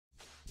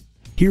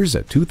Here's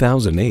a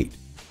 2008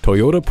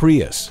 Toyota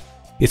Prius.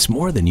 It's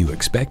more than you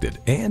expected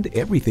and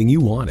everything you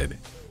wanted.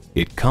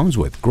 It comes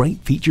with great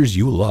features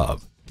you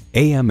love: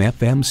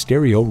 AM/FM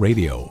stereo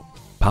radio,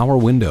 power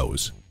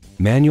windows,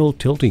 manual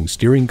tilting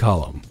steering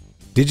column,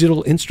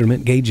 digital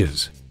instrument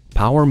gauges,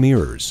 power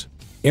mirrors,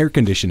 air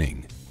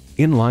conditioning,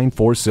 inline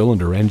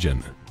 4-cylinder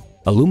engine,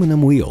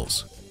 aluminum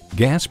wheels,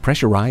 gas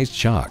pressurized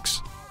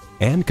shocks,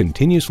 and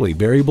continuously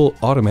variable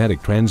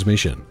automatic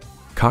transmission.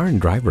 Car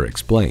and Driver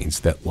explains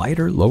that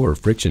lighter, lower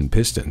friction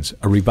pistons,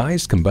 a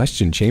revised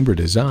combustion chamber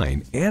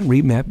design, and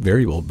remapped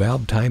variable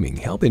valve timing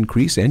help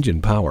increase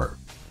engine power.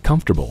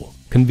 Comfortable,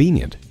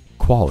 convenient,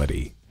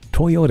 quality.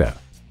 Toyota.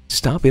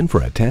 Stop in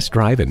for a test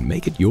drive and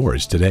make it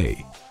yours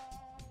today.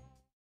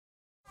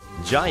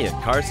 Giant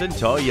Carson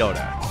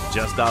Toyota,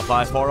 just off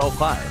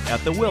I-405 at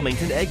the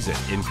Wilmington exit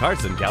in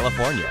Carson,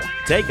 California.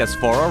 Take us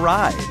for a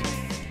ride.